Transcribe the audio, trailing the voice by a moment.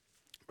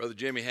Brother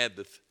Jimmy had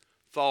the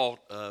thought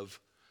of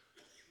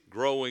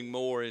growing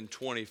more in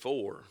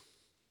 24.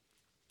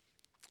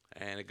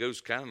 And it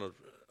goes kind of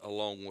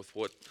along with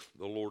what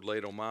the Lord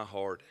laid on my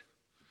heart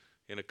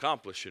in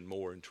accomplishing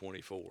more in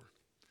 24.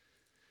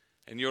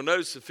 And you'll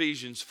notice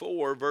Ephesians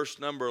 4, verse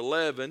number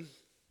 11,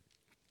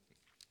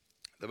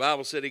 the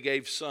Bible said he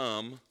gave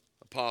some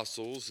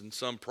apostles and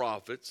some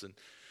prophets and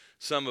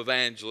some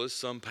evangelists,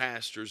 some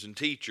pastors and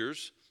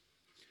teachers.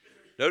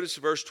 Notice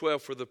verse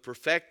 12, for the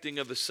perfecting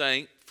of the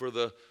saint, for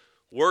the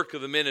work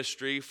of the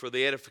ministry, for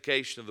the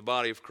edification of the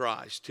body of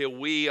Christ, till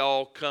we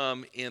all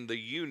come in the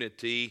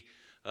unity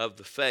of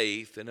the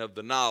faith and of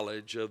the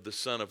knowledge of the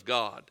Son of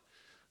God,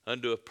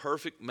 unto a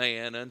perfect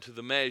man, unto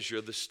the measure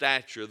of the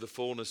stature of the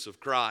fullness of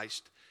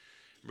Christ.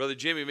 Brother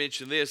Jimmy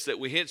mentioned this, that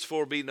we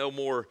henceforth be no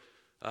more,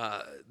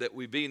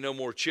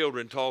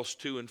 children tossed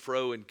to and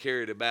fro and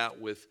carried about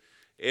with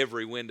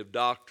every wind of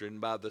doctrine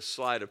by the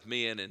sleight of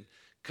men and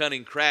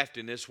cunning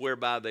craftiness,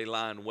 whereby they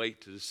lie in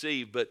wait to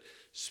deceive, but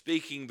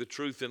speaking the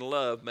truth in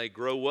love may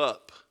grow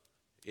up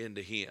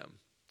into him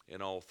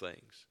in all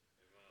things.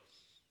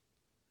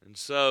 And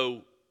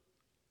so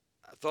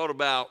I thought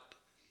about,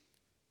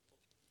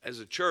 as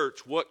a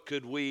church, what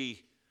could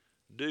we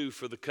do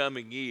for the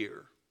coming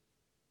year?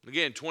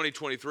 Again,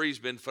 2023 has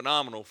been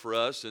phenomenal for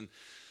us, and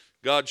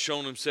God's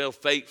shown himself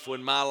faithful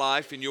in my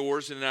life and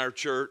yours and in our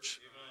church.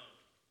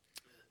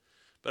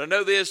 But I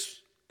know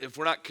this, if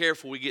we're not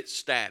careful, we get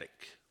static.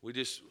 We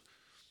just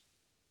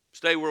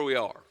stay where we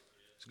are.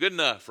 It's good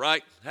enough,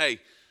 right? Hey,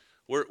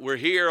 we're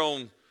here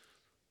on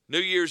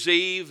New Year's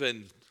Eve,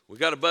 and we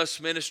got a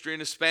bus ministry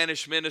and a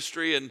Spanish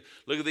ministry, and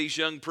look at these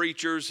young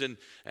preachers and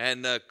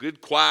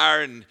good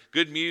choir and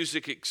good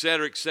music,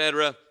 etc.,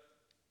 etc.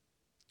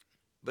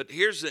 But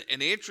here's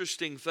an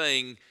interesting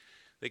thing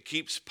that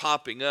keeps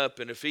popping up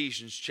in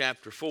Ephesians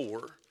chapter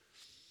 4.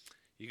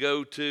 You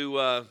go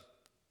to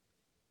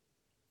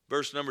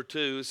verse number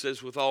 2, it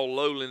says, with all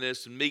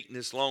lowliness and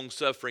meekness,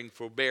 long-suffering,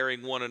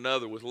 forbearing one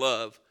another with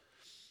love,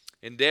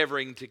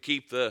 endeavoring to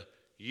keep the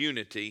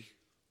unity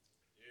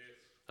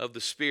of the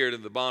Spirit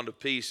and the bond of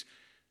peace.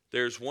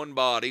 There's one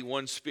body,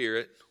 one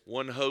Spirit,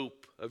 one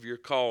hope of your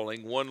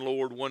calling, one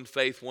Lord, one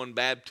faith, one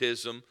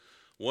baptism,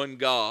 one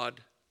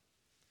God.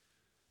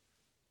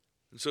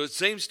 And so it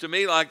seems to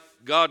me like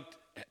God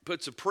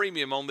puts a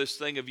premium on this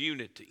thing of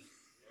unity,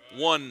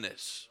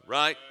 oneness,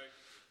 right?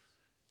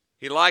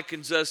 He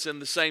likens us in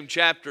the same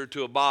chapter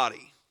to a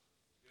body.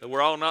 That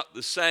we're all not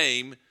the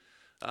same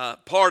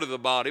part of the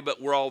body,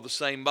 but we're all the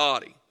same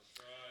body.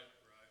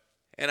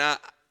 And I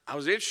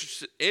was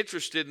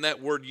interested in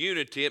that word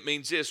unity. It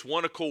means this,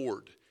 one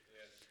accord.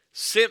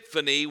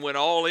 Symphony, when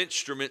all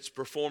instruments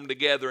perform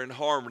together in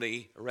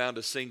harmony around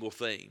a single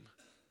theme.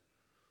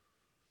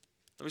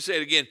 Let me say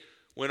it again.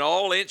 When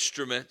all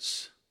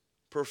instruments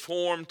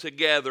perform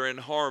together in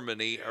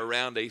harmony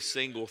around a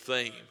single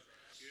theme.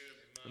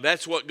 And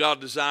that's what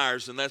God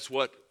desires, and that's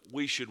what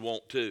we should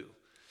want too.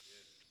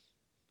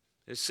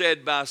 It's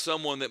said by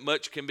someone that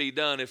much can be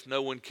done if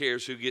no one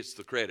cares who gets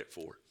the credit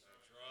for it.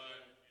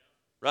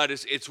 Right?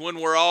 It's when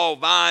we're all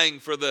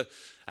vying for the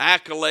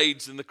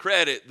accolades and the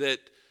credit that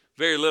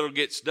very little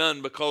gets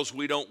done, because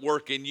we don't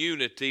work in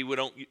unity, we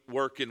don't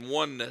work in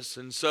oneness.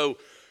 And so,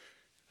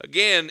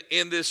 again,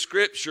 in this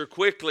scripture,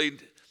 quickly,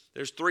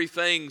 there's three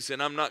things,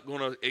 and I'm not going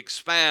to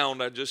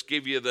expound. I just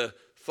give you the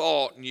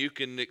thought, and you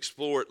can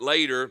explore it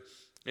later.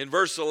 In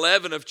verse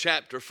 11 of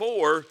chapter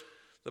 4,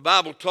 the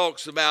Bible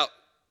talks about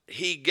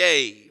he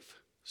gave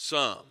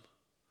some.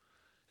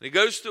 And he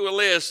goes through a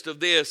list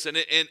of this, and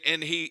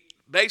he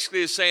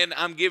basically is saying,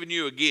 I'm giving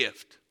you a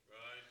gift.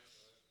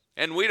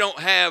 Right. And we don't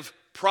have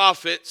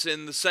prophets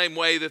in the same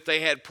way that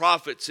they had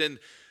prophets in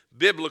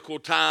biblical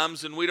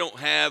times, and we don't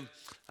have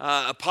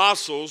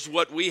apostles.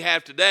 What we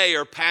have today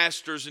are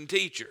pastors and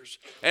teachers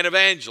and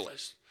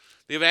evangelists.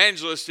 The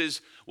evangelist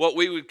is what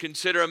we would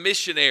consider a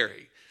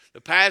missionary. The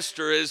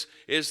pastor is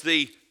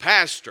the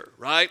pastor,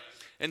 right?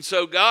 And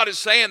so God is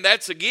saying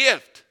that's a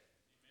gift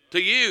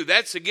to you.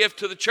 That's a gift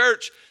to the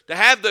church to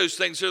have those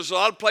things. There's a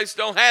lot of places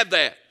that don't have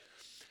that.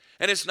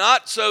 And it's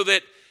not so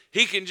that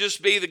he can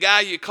just be the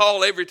guy you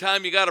call every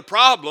time you got a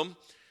problem.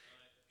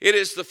 It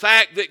is the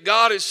fact that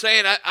God is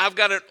saying, I've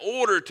got an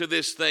order to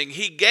this thing.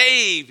 He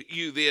gave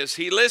you this.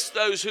 He lists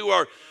those who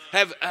are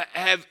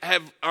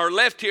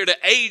left here to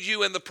aid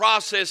you in the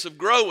process of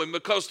growing,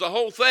 because the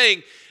whole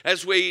thing,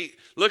 as we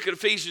look at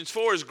Ephesians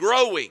 4, is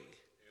growing.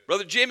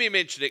 Brother Jimmy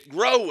mentioned it,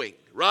 growing,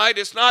 right?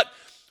 It's not,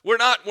 we're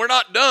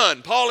not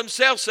done. Paul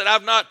himself said,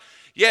 I've not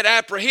yet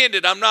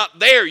apprehended. I'm not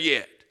there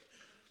yet.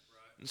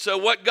 And so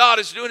what God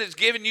is doing is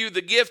giving you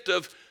the gift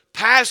of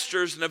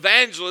pastors and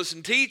evangelists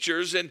and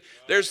teachers, and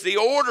there's the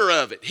order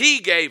of it. He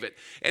gave it,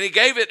 and he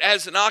gave it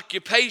as an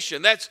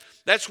occupation. That's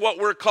what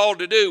we're called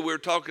to do. We were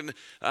talking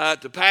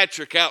to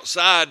Patrick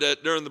outside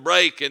during the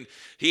break, and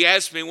he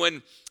asked me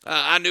when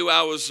I knew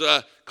I was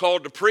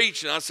called to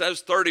preach, and I said I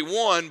was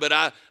 31, but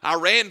I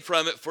ran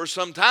from it for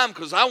some time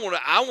because I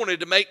wanted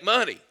to make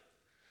money.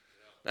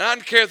 And I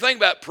didn't care a thing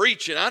about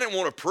preaching. I didn't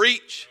want to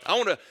preach. I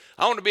want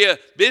to be a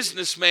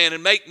businessman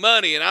and make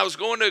money. And I was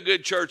going to a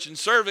good church and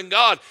serving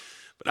God.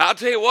 But I'll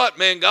tell you what,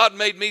 man, God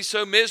made me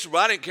so miserable,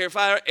 I didn't care if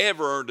I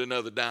ever earned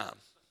another dime.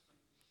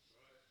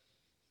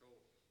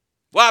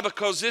 Why?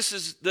 Because this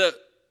is the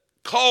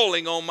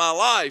calling on my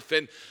life.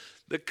 And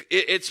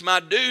it's my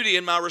duty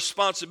and my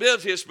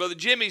responsibility. It's Brother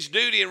Jimmy's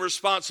duty and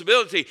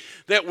responsibility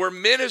that we're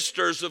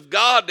ministers of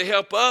God to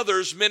help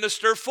others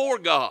minister for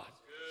God.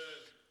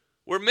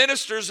 We're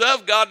ministers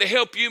of God to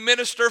help you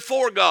minister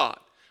for God.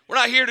 We're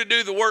not here to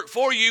do the work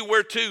for you.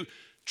 We're to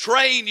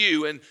train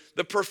you in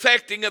the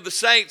perfecting of the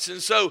saints.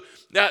 And so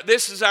now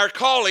this is our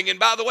calling. And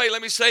by the way,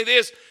 let me say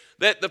this,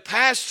 that the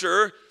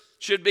pastor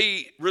should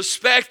be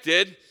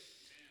respected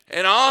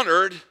and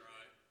honored.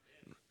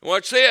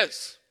 Watch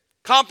this,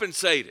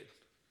 compensated.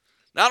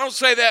 Now, I don't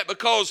say that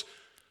because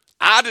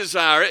I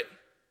desire it,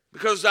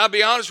 because I'll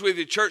be honest with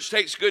you, the church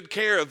takes good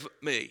care of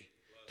me.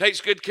 Takes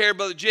good care of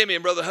Brother Jimmy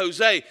and Brother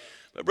Jose.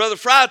 But Brother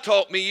Fry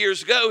taught me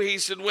years ago, he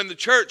said, when the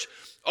church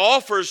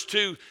offers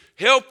to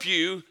help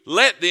you,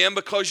 let them,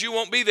 because you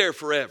won't be there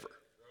forever.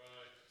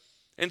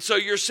 And so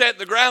you're setting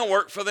the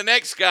groundwork for the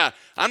next guy.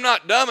 I'm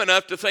not dumb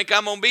enough to think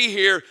I'm going to be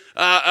here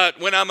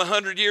when I'm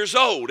 100 years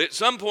old. At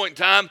some point in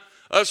time,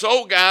 us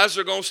old guys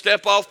are going to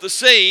step off the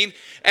scene,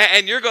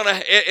 and you're going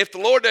to, if the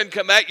Lord doesn't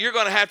come back, you're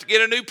going to have to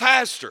get a new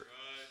pastor.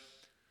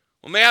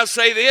 Well, may I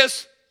say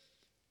this?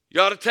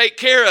 You ought to take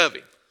care of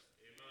him.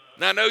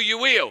 And I know you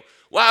will.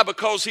 Why?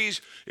 Because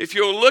if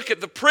you'll look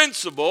at the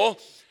principle,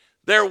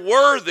 they're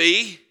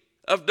worthy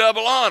of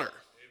double honor.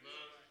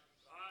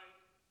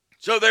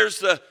 So there's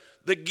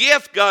the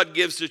gift God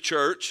gives the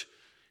church,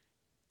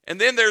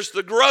 and then there's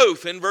the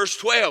growth in verse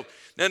 12.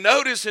 Now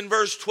notice in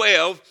verse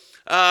 12,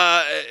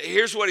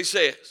 here's what he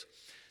says. It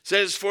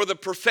says, for the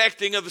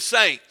perfecting of the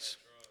saints.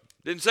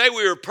 Didn't say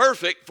we were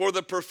perfect, for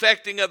the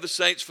perfecting of the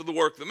saints for the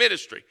work of the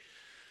ministry.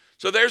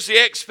 So there's the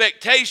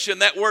expectation.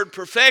 That word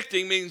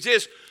perfecting means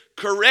this,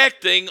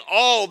 correcting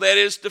all that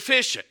is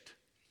deficient.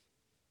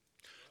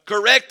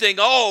 Correcting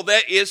all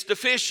that is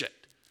deficient.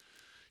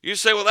 You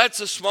say, well, that's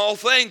a small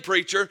thing,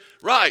 preacher.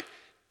 Right,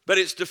 but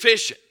it's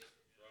deficient.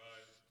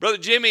 Brother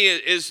Jimmy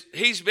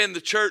he's been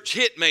the church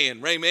hit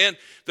man, amen.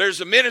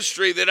 There's a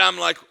ministry that I'm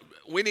like,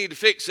 we need to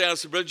fix that. I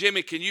said, Brother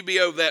Jimmy, can you be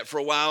over that for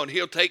a while? And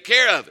he'll take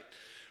care of it,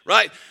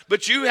 right?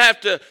 But you have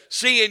to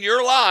see in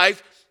your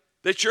life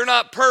that you're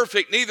not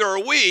perfect, neither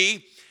are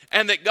we,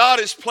 and that God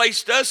has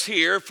placed us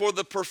here for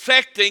the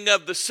perfecting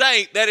of the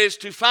saint, that is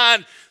to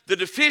find the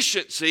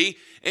deficiency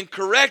and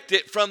correct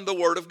it from the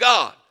Word of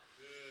God.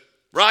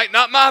 Good. Right?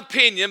 Not my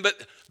opinion,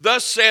 but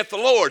thus saith the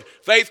Lord.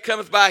 Faith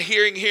cometh by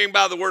hearing, hearing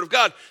by the Word of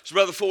God, as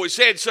Brother Foy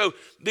said. So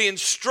the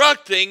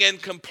instructing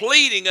and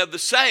completing of the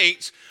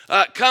saints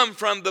come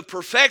from the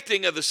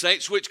perfecting of the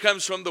saints, which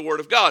comes from the Word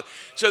of God.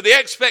 So the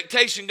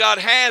expectation God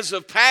has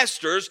of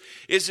pastors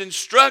is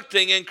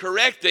instructing and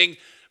correcting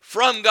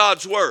from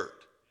God's Word.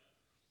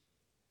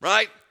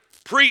 Right?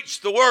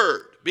 Preach the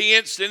Word. Be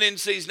instant in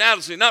season, out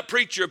of season. Not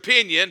preach your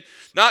opinion.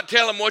 Not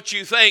tell them what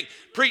you think.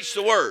 Preach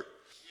the Word.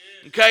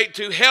 Okay?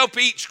 To help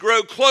each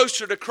grow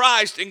closer to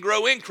Christ and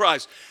grow in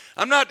Christ.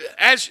 I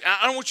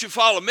don't want you to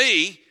follow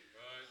me.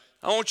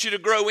 I want you to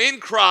grow in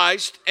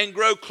Christ and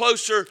grow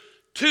closer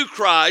to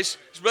Christ.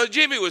 As Brother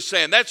Jimmy was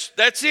saying, that's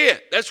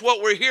it. That's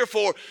what we're here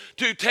for.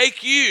 To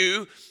take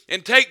you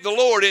and take the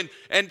Lord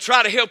and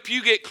try to help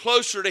you get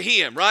closer to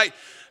Him. Right?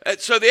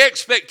 So the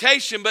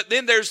expectation, but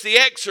then there's the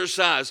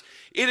exercise.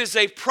 It is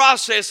a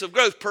process of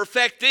growth,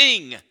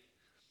 perfecting.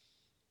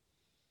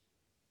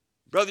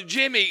 Brother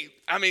Jimmy,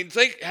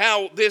 think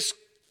how this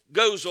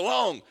goes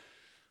along.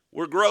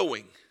 We're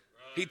growing.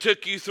 He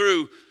took you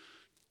through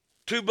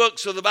 2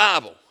 books of the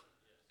Bible,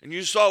 and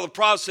you saw the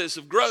process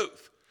of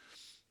growth.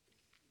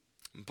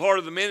 And part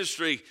of the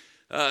ministry,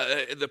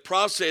 the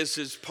process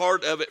is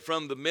part of it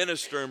from the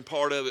minister and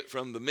part of it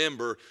from the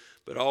member,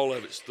 but all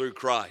of it's through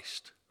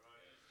Christ.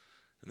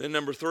 And then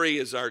number 3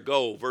 is our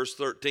goal. Verse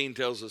 13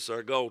 tells us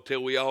our goal,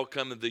 till we all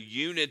come in the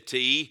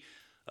unity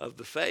of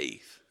the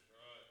faith.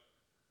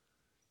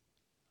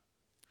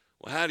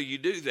 Well, how do you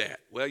do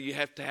that? Well, you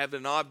have to have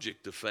an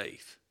object of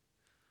faith.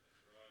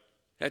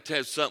 You have to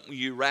have something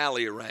you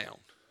rally around.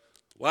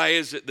 Why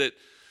is it that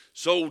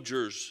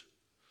soldiers,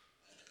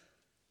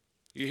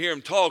 you hear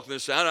them talk and they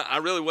say, I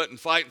really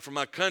wasn't fighting for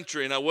my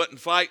country, and I wasn't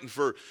fighting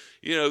for,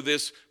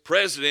 this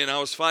president. I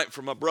was fighting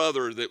for my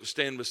brother that was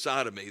standing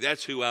beside of me.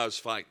 That's who I was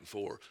fighting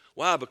for.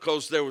 Why?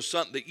 Because there was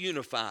something that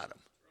unified them.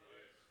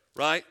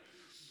 Right?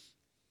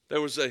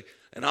 There was an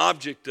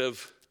object and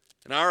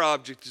our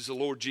object is the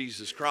Lord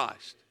Jesus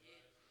Christ.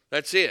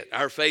 That's it,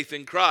 our faith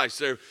in Christ.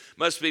 There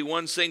must be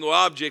one single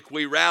object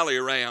we rally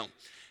around.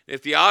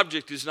 If the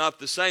object is not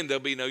the same,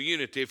 there'll be no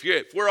unity.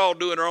 If we're all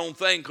doing our own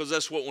thing because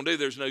that's what we'll do,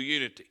 there's no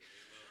unity.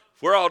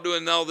 If we're all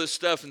doing all this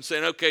stuff and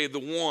saying, okay, the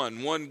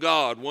one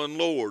God, one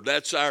Lord,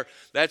 that's our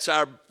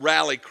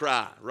rally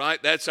cry,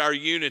 right? That's our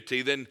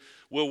unity. Then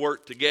we'll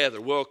work together.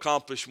 We'll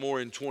accomplish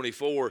more in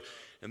 24.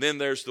 And then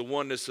there's the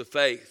oneness of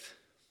faith.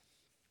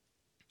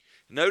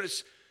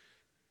 Notice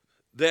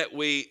that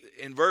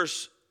in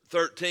verse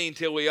 13,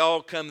 till we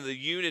all come to the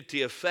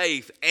unity of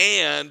faith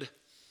and,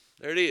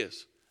 there it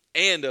is,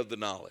 and of the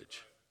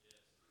knowledge.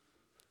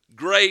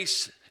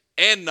 Grace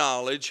and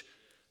knowledge,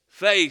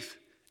 faith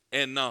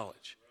and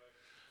knowledge.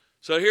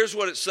 So here's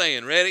what it's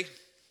saying. Ready?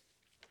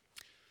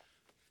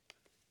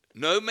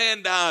 No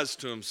man dies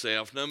to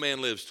himself. No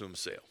man lives to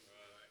himself.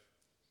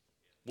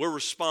 We're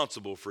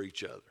responsible for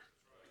each other.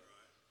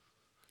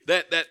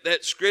 That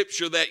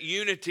scripture, that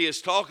unity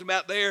is talking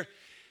about there,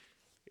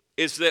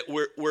 is that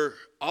we're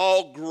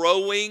all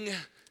growing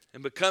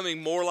and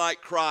becoming more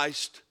like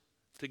Christ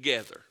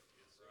together.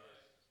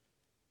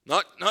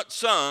 Not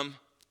some,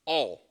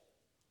 all.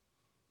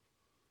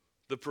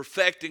 The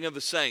perfecting of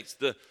the saints,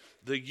 the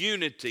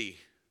unity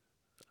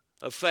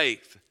of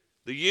faith,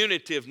 the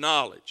unity of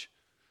knowledge.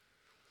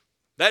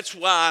 That's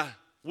why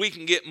we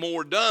can get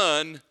more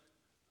done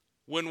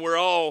when we're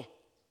all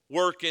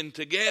working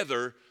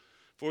together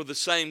for the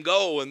same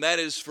goal, and that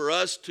is for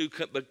us to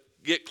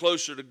get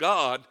closer to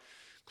God,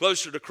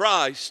 closer to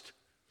Christ,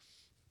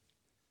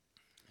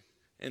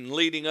 and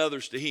leading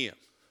others to Him.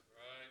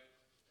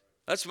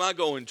 That's my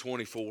goal in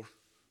 24.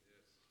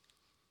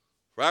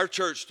 For our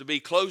church to be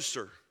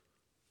closer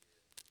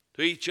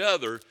to each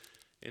other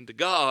and to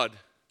God,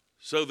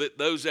 so that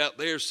those out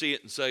there see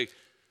it and say,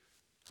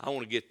 I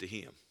want to get to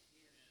Him.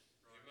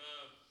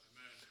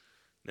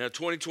 Now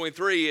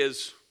 2023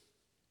 is,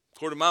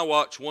 according to my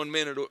watch, 1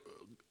 minute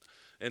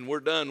and we're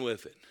done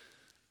with it.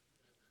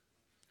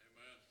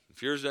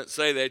 If yours doesn't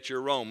say that,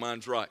 you're wrong.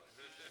 Mine's right.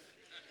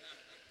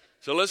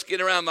 So let's get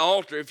around the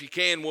altar. If you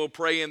can, we'll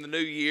pray in the new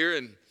year.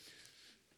 And